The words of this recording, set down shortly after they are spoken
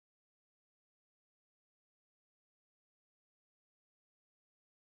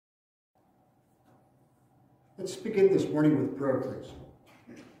Let's begin this morning with prayer,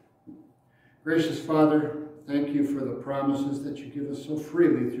 please. Gracious Father, thank you for the promises that you give us so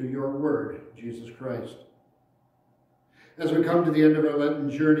freely through your word, Jesus Christ. As we come to the end of our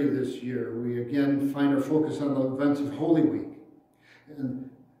Lenten journey this year, we again find our focus on the events of Holy Week. And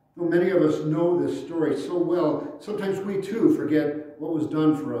though many of us know this story so well, sometimes we too forget what was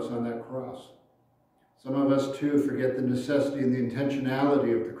done for us on that cross. Some of us too forget the necessity and the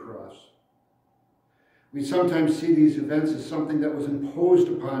intentionality of the cross. We sometimes see these events as something that was imposed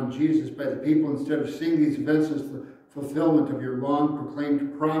upon Jesus by the people instead of seeing these events as the fulfillment of your long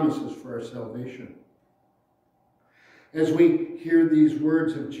proclaimed promises for our salvation. As we hear these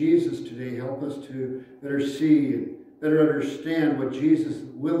words of Jesus today, help us to better see and better understand what Jesus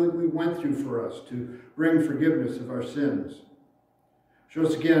willingly went through for us to bring forgiveness of our sins. Show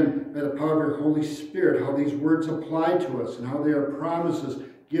us again by the power of your Holy Spirit how these words apply to us and how they are promises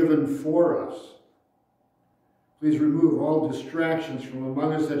given for us. Please remove all distractions from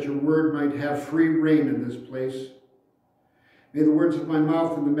among us that your word might have free reign in this place. May the words of my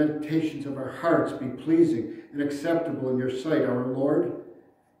mouth and the meditations of our hearts be pleasing and acceptable in your sight, our Lord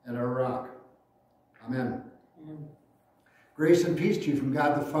and our rock. Amen. Amen. Grace and peace to you from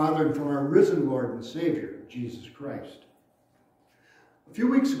God the Father and from our risen Lord and Savior, Jesus Christ. A few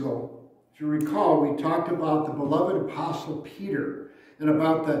weeks ago, if you recall, we talked about the beloved Apostle Peter and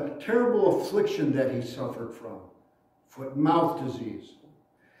about the terrible affliction that he suffered from, foot and mouth disease.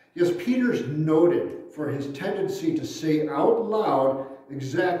 Yes, Peter's noted for his tendency to say out loud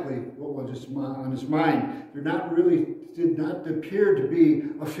exactly what was on his mind. There did not appear to be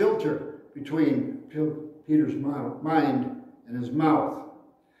a filter between Peter's mind and his mouth.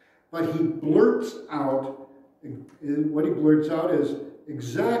 But he blurts out, what he blurts out is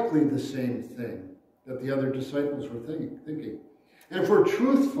exactly the same thing that the other disciples were thinking. And if we're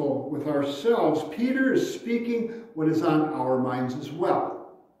truthful with ourselves, Peter is speaking what is on our minds as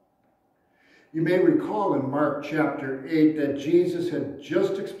well. You may recall in Mark chapter 8 that Jesus had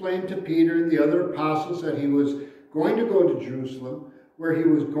just explained to Peter and the other apostles that he was going to go to Jerusalem, where he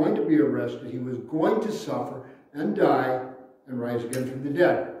was going to be arrested, he was going to suffer and die and rise again from the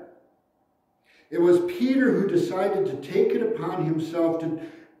dead. It was Peter who decided to take it upon himself to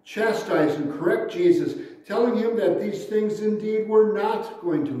chastise and correct Jesus, telling him that these things indeed were not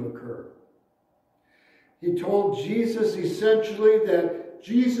going to occur. He told Jesus essentially that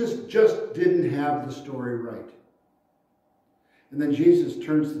Jesus just didn't have the story right. And then Jesus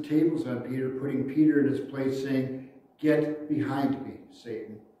turns the tables on Peter, putting Peter in his place, saying, "Get behind me,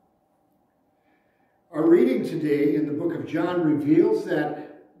 Satan." Our reading today in the book of John reveals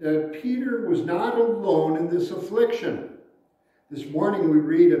that Peter was not alone in this affliction. This morning we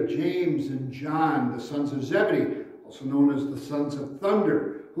read of James and John, the sons of Zebedee, also known as the sons of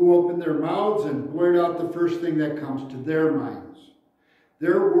thunder, who open their mouths and blurt out the first thing that comes to their minds.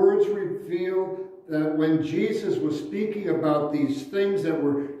 Their words reveal that when Jesus was speaking about these things that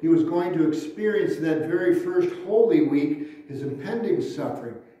he was going to experience in that very first Holy Week, his impending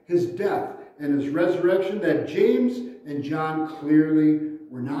suffering, his death, and his resurrection, that James and John clearly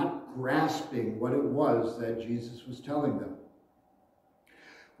were not grasping what it was that Jesus was telling them.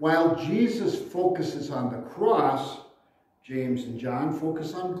 While Jesus focuses on the cross, James and John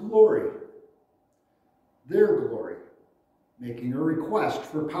focus on glory, their glory, making a request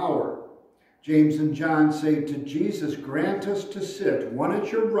for power. James and John say to Jesus, "Grant us to sit, one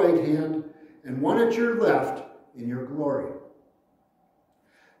at your right hand and one at your left, in your glory."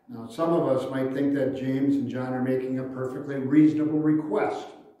 Now, some of us might think that James and John are making a perfectly reasonable request,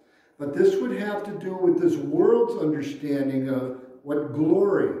 but this would have to do with this world's understanding of what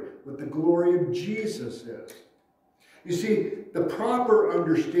the glory of Jesus is. You see, the proper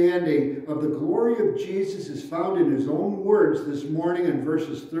understanding of the glory of Jesus is found in his own words this morning in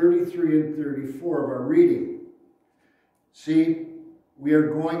verses 33 and 34 of our reading. "See, we are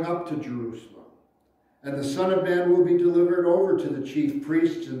going up to Jerusalem, and the Son of Man will be delivered over to the chief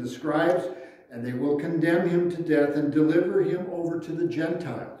priests and the scribes, and they will condemn him to death and deliver him over to the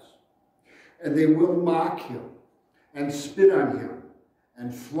Gentiles. And they will mock him and spit on him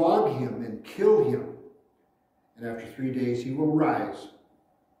and flog him and kill him. And after 3 days he will rise."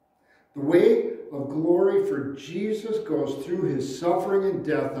 The way of glory for Jesus goes through his suffering and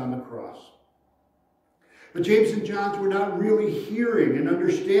death on the cross. But James and John were not really hearing and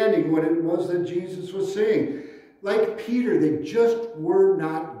understanding what it was that Jesus was saying. Like Peter, they just were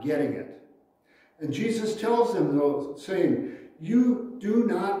not getting it. And Jesus tells them, though, saying, "You do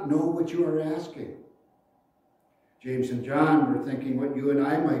not know what you are asking." James and John were thinking what you and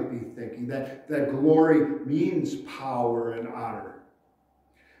I might be thinking, that glory means power and honor.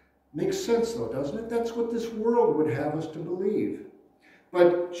 Makes sense though, doesn't it? That's what this world would have us to believe.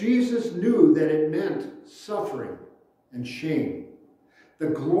 But Jesus knew that it meant suffering and shame. The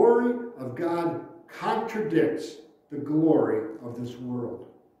glory of God contradicts the glory of this world.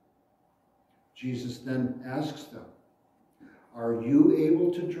 Jesus then asks them, "Are you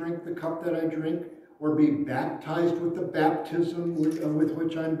able to drink the cup that I drink, or be baptized with the baptism with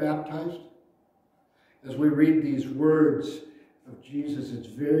which I'm baptized?" As we read these words of Jesus, it's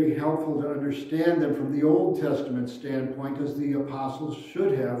very helpful to understand them from the Old Testament standpoint, as the apostles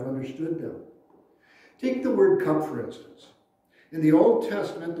should have understood them. Take the word cup, for instance. In the Old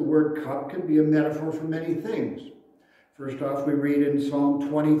Testament, the word cup can be a metaphor for many things. First off, we read in Psalm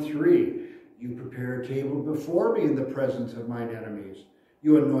 23, "You prepare a table before me in the presence of mine enemies.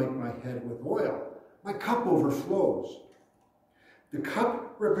 You anoint my head with oil. My cup overflows." The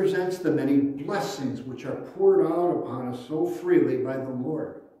cup represents the many blessings which are poured out upon us so freely by the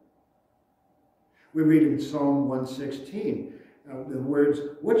Lord. We read in Psalm 116 the words,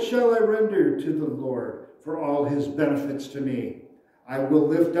 "What shall I render to the Lord for all his benefits to me? I will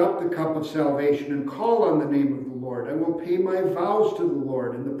lift up the cup of salvation and call on the name of the Lord. I will pay my vows to the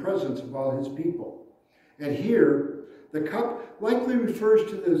Lord in the presence of all his people." And here, the cup likely refers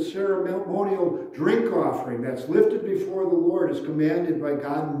to the ceremonial drink offering that's lifted before the Lord as commanded by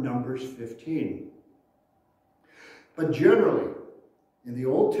God in Numbers 15. But generally, in the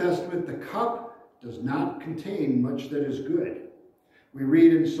Old Testament, the cup does not contain much that is good. We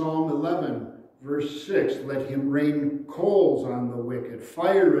read in Psalm 11, verse 6, "Let him rain coals on the wicked.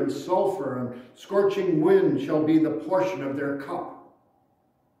 Fire and sulfur and scorching wind shall be the portion of their cup."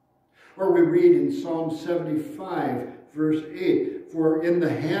 Or we read in Psalm 75, verse 8, "For in the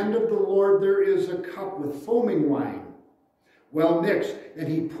hand of the Lord there is a cup with foaming wine, well mixed, and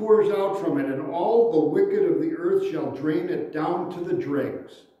he pours out from it, and all the wicked of the earth shall drain it down to the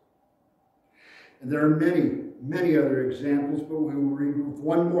dregs." And there are many other examples, but we will read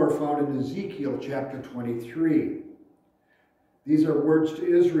one more found in Ezekiel chapter 23. These are words to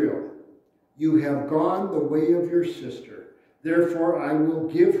Israel. "You have gone the way of your sister. Therefore I will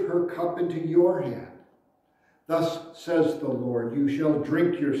give her cup into your hand. Thus says the Lord, you shall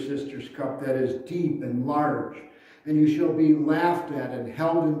drink your sister's cup that is deep and large, and you shall be laughed at and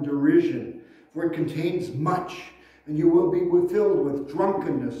held in derision, for it contains much, and you will be filled with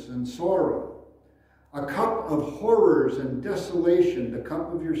drunkenness and sorrow. A cup of horrors and desolation, the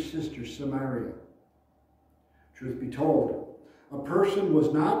cup of your sister Samaria." Truth be told, a person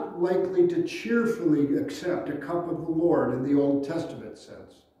was not likely to cheerfully accept a cup of the Lord in the Old Testament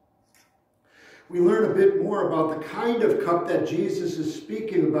sense. We learn a bit more about the kind of cup that Jesus is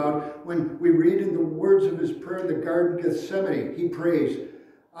speaking about when we read in the words of his prayer in the Garden of Gethsemane. He prays,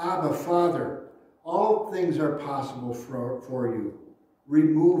 "Abba, Father, all things are possible for you.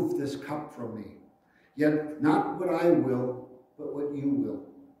 Remove this cup from me. Yet not what I will, but what you will."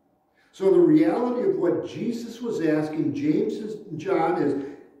 So the reality of what Jesus was asking James and John is,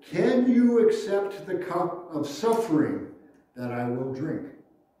 can you accept the cup of suffering that I will drink?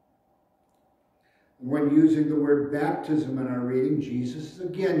 When using the word baptism in our reading, Jesus is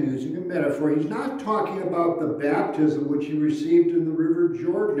again using a metaphor. He's not talking about the baptism which he received in the River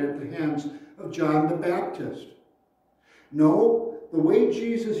Jordan at the hands of John the Baptist. No, the way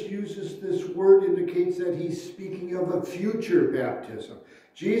Jesus uses this word indicates that he's speaking of a future baptism.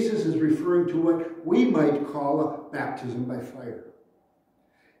 Jesus is referring to what we might call a baptism by fire.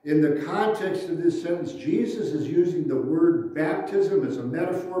 In the context of this sentence, Jesus is using the word baptism as a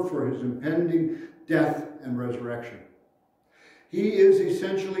metaphor for his impending death and resurrection. He is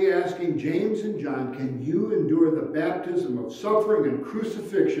essentially asking James and John, can you endure the baptism of suffering and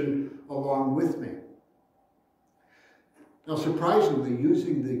crucifixion along with me? Now, surprisingly,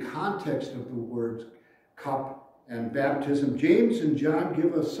 using the context of the words cup and baptism, James and John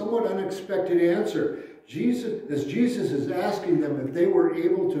give a somewhat unexpected answer. As Jesus is asking them if they were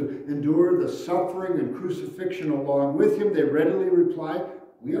able to endure the suffering and crucifixion along with him, they readily reply,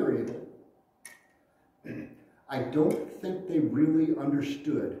 "We are able." I don't think they really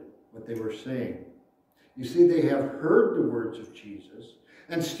understood what they were saying. You see, they have heard the words of Jesus,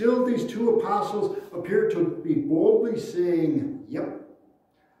 and still these two apostles appear to be boldly saying, "Yep,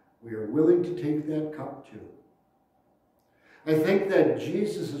 we are willing to take that cup too." I think that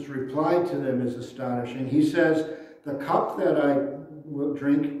Jesus' reply to them is astonishing. He says, "The cup that I will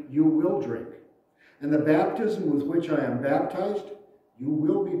drink, you will drink. And the baptism with which I am baptized, you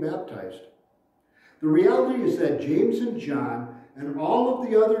will be baptized." The reality is that James and John, and all of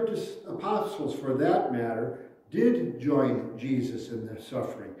the other apostles for that matter, did join Jesus in their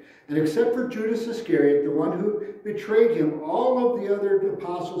suffering. And except for Judas Iscariot, the one who betrayed him, all of the other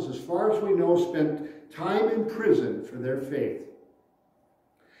apostles, as far as we know, spent time in prison for their faith.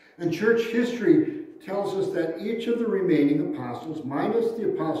 And church history tells us that each of the remaining apostles, minus the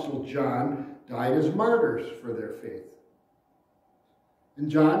apostle John, died as martyrs for their faith. And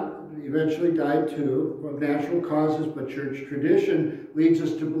John eventually died too, of natural causes, but church tradition leads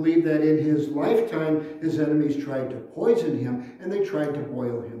us to believe that in his lifetime, his enemies tried to poison him, and they tried to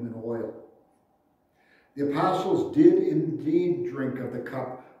boil him in oil. The apostles did indeed drink of the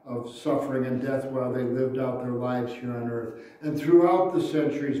cup of suffering and death while they lived out their lives here on earth. And throughout the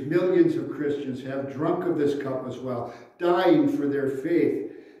centuries, millions of Christians have drunk of this cup as well, dying for their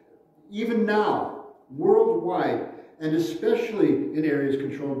faith. Even now, worldwide, and especially in areas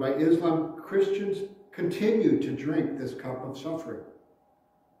controlled by Islam, Christians continue to drink this cup of suffering.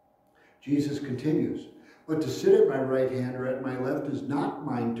 Jesus continues, "But to sit at my right hand or at my left is not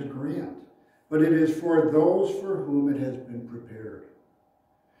mine to grant, but it is for those for whom it has been prepared."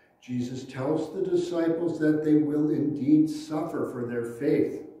 Jesus tells the disciples that they will indeed suffer for their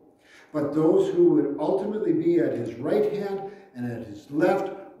faith, but those who would ultimately be at his right hand and at his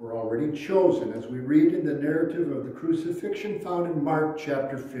left were already chosen, as we read in the narrative of the crucifixion found in Mark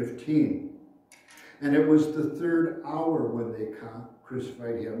chapter 15. "And it was the third hour when they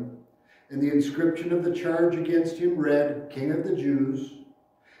crucified him, and the inscription of the charge against him read, 'King of the Jews,'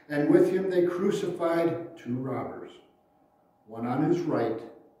 and with him they crucified two robbers, one on his right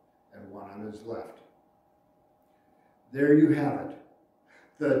and one on his left." There you have it.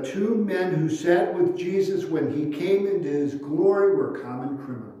 The two men who sat with Jesus when he came into his glory were common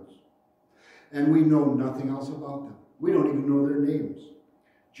criminals. And we know nothing else about them. We don't even know their names.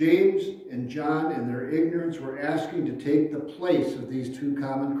 James and John, in their ignorance, were asking to take the place of these two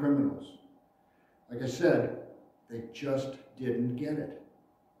common criminals. Like I said, they just didn't get it.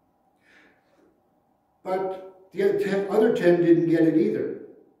 But the other 10 didn't get it either.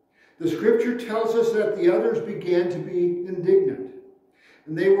 The scripture tells us that the others began to be indignant.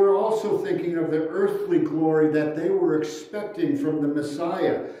 And they were also thinking of the earthly glory that they were expecting from the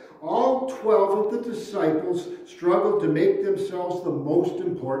Messiah. All 12 of the disciples struggled to make themselves the most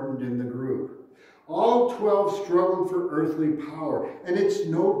important in the group. All 12 struggled for earthly power. And it's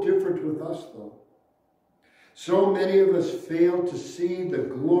no different with us, though. So many of us fail to see the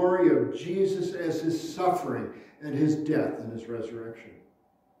glory of Jesus as his suffering and his death and his resurrection.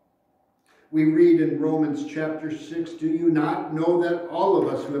 We read in Romans chapter 6, "Do you not know that all of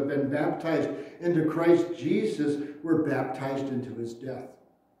us who have been baptized into Christ Jesus were baptized into his death?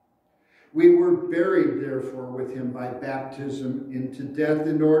 We were buried, therefore, with him by baptism into death,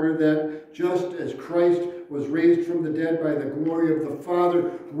 in order that just as Christ was raised from the dead by the glory of the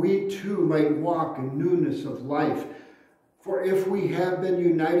Father, we too might walk in newness of life. For if we have been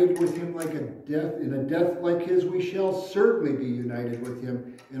united with him in a death like his, we shall certainly be united with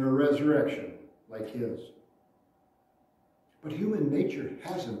him in a resurrection like his." But human nature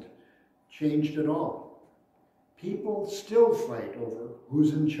hasn't changed at all. People still fight over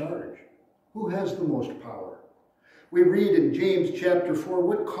who's in charge, who has the most power. We read in James chapter 4,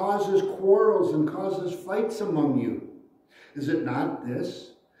 "What causes quarrels and causes fights among you? Is it not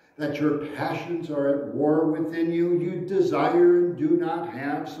this, that your passions are at war within you? You desire and do not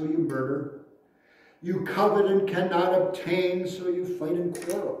have, so you murder. You covet and cannot obtain, so you fight and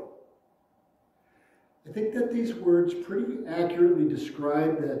quarrel." I think that these words pretty accurately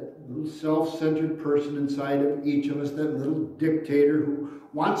describe that little self-centered person inside of each of us, that little dictator who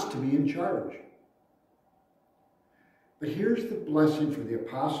wants to be in charge. But here's the blessing for the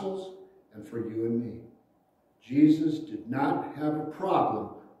apostles and for you and me. Jesus did not have a problem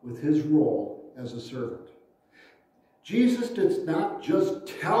with his role as a servant. Jesus does not just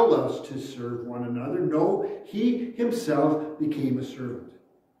tell us to serve one another. No, he himself became a servant.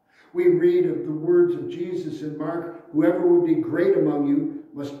 We read of the words of Jesus in Mark, "Whoever would be great among you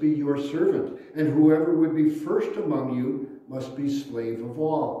must be your servant, and whoever would be first among you must be slave of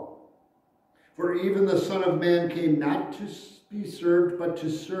all. For even the Son of Man came not to be served, but to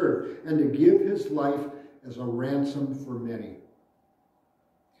serve, and to give his life as a ransom for many."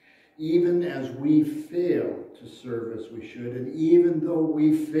 Even as we fail to serve as we should, and even though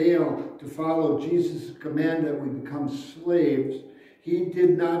we fail to follow Jesus' command that we become slaves, he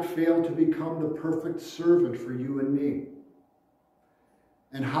did not fail to become the perfect servant for you and me.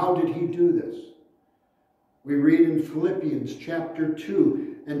 And how did he do this? We read in Philippians chapter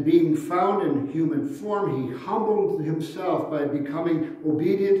 2, "And being found in human form, he humbled himself by becoming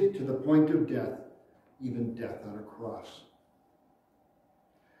obedient to the point of death, even death on a cross."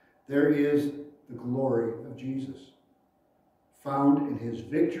 There is the glory of Jesus, found in his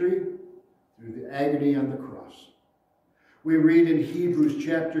victory through the agony on the cross. We read in Hebrews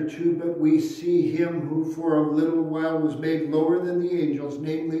chapter 2, but we see him who for a little while was made lower than the angels,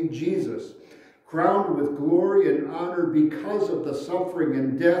 namely Jesus, crowned with glory and honor because of the suffering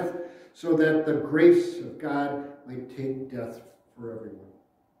and death, so that the grace of God might take death for everyone.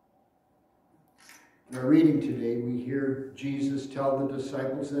 In our reading today, we hear Jesus tell the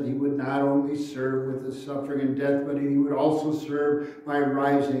disciples that he would not only serve with his suffering and death, but he would also serve by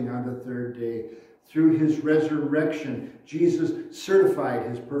rising on the third day. Through his resurrection, Jesus certified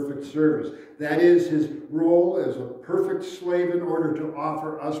his perfect service. That is, his role as a perfect slave in order to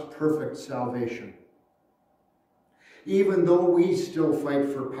offer us perfect salvation. Even though we still fight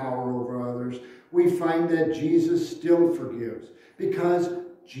for power over others, we find that Jesus still forgives because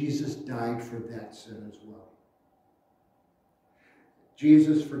Jesus died for that sin as well.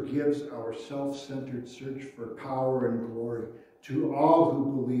 Jesus forgives our self-centered search for power and glory. To all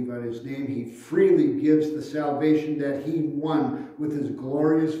who believe on his name, he freely gives the salvation that he won with his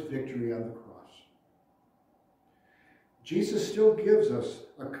glorious victory on the cross. Jesus still gives us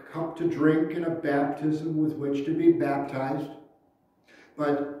a cup to drink and a baptism with which to be baptized.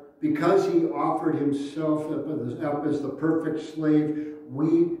 But because he offered himself up as the perfect slave,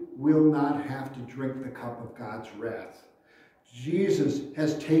 we will not have to drink the cup of God's wrath. Jesus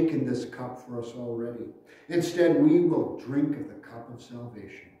has taken this cup for us already. Instead, we will drink of the cup of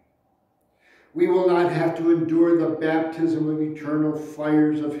salvation. We will not have to endure the baptism of eternal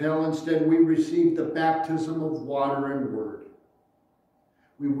fires of hell. Instead, we receive the baptism of water and word.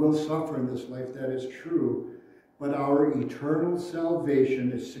 We will suffer in this life, that is true, but our eternal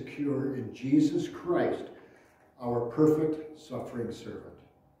salvation is secure in Jesus Christ, our perfect suffering servant.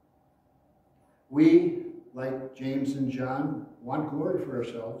 We, like James and John, want glory for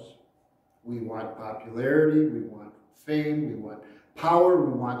ourselves. We want popularity, we want fame, we want power,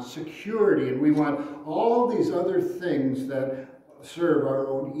 we want security, and we want all these other things that serve our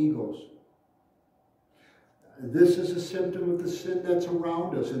own egos. This is a symptom of the sin that's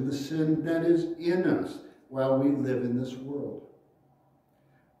around us and the sin that is in us while we live in this world.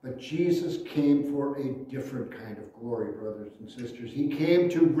 But Jesus came for a different kind of glory, brothers and sisters. He came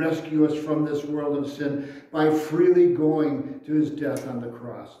to rescue us from this world of sin by freely going to his death on the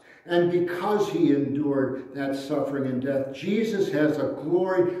cross. And because he endured that suffering and death, Jesus has a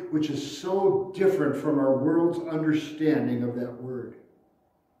glory which is so different from our world's understanding of that word.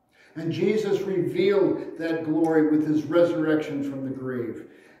 And Jesus revealed that glory with his resurrection from the grave.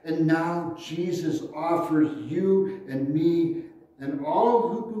 And now Jesus offers you and me and all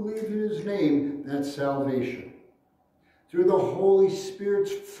who believe in his name that salvation through the Holy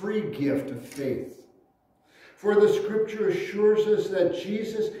Spirit's free gift of faith. For the scripture assures us that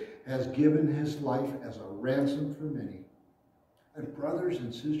Jesus has given his life as a ransom for many. And brothers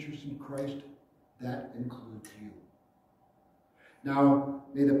and sisters in Christ, that includes you. Now,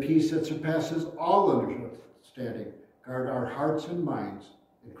 may the peace that surpasses all understanding guard our hearts and minds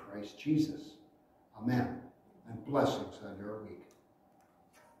in Christ Jesus. Amen. And blessings on your week.